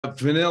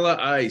Vanilla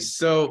Ice.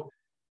 So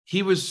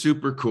he was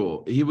super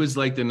cool. He was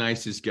like the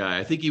nicest guy.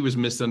 I think he was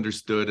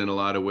misunderstood in a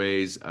lot of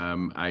ways.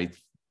 I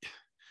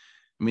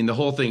mean, the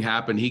whole thing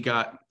happened. He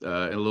got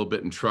a little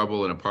bit in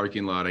trouble in a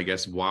parking lot, I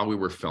guess, while we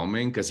were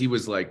filming, because he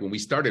was like, when we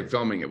started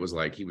filming, it was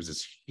like he was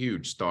this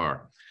huge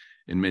star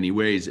in many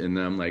ways. And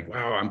I'm like,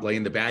 wow, I'm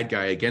playing the bad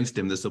guy against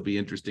him. This will be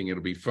interesting.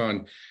 It'll be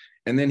fun.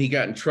 And then he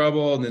got in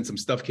trouble, and then some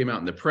stuff came out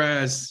in the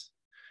press,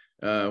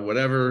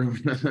 whatever.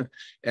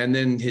 And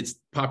then his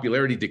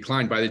popularity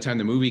declined. By the time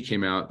the movie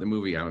came out, I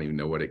don't even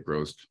know what it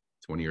grossed,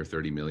 20 or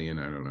 30 million.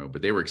 I don't know,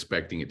 but they were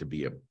expecting it to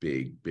be a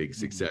big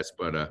success.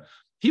 But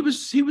he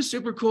was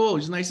super cool.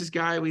 He's the nicest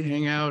guy. We'd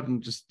hang out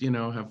and just,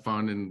 have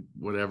fun and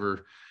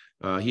whatever.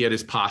 He had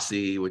his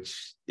posse,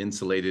 which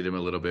insulated him a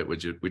little bit,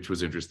 which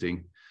was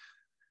interesting.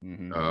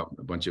 Mm-hmm.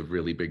 A bunch of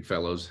really big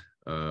fellows.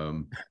 But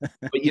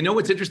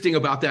what's interesting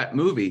about that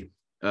movie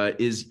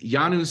is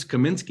Janusz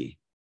Kaminski.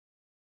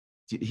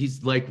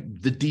 He's like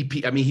the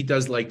DP. I mean, he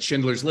does like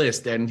Schindler's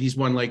List, and he's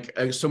won like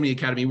so many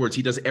Academy Awards.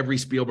 He does every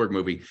Spielberg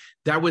movie.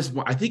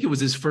 I think it was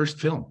his first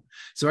film.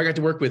 So I got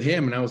to work with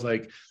him, and I was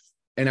like,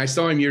 and I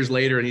saw him years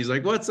later, and he's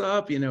like, "What's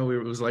up?" It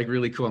was like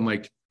really cool. I'm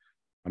like,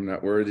 I'm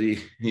not worthy,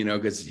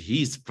 because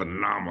he's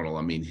phenomenal.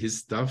 I mean, his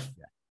stuff,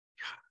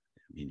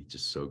 he's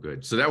just so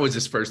good. So that was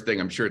his first thing.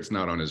 I'm sure it's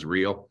not on his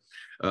reel.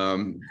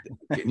 Can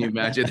you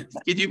imagine?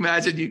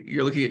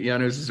 You're looking at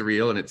Janusz's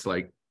reel, and it's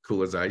like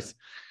cool as ice.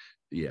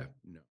 Yeah.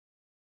 No.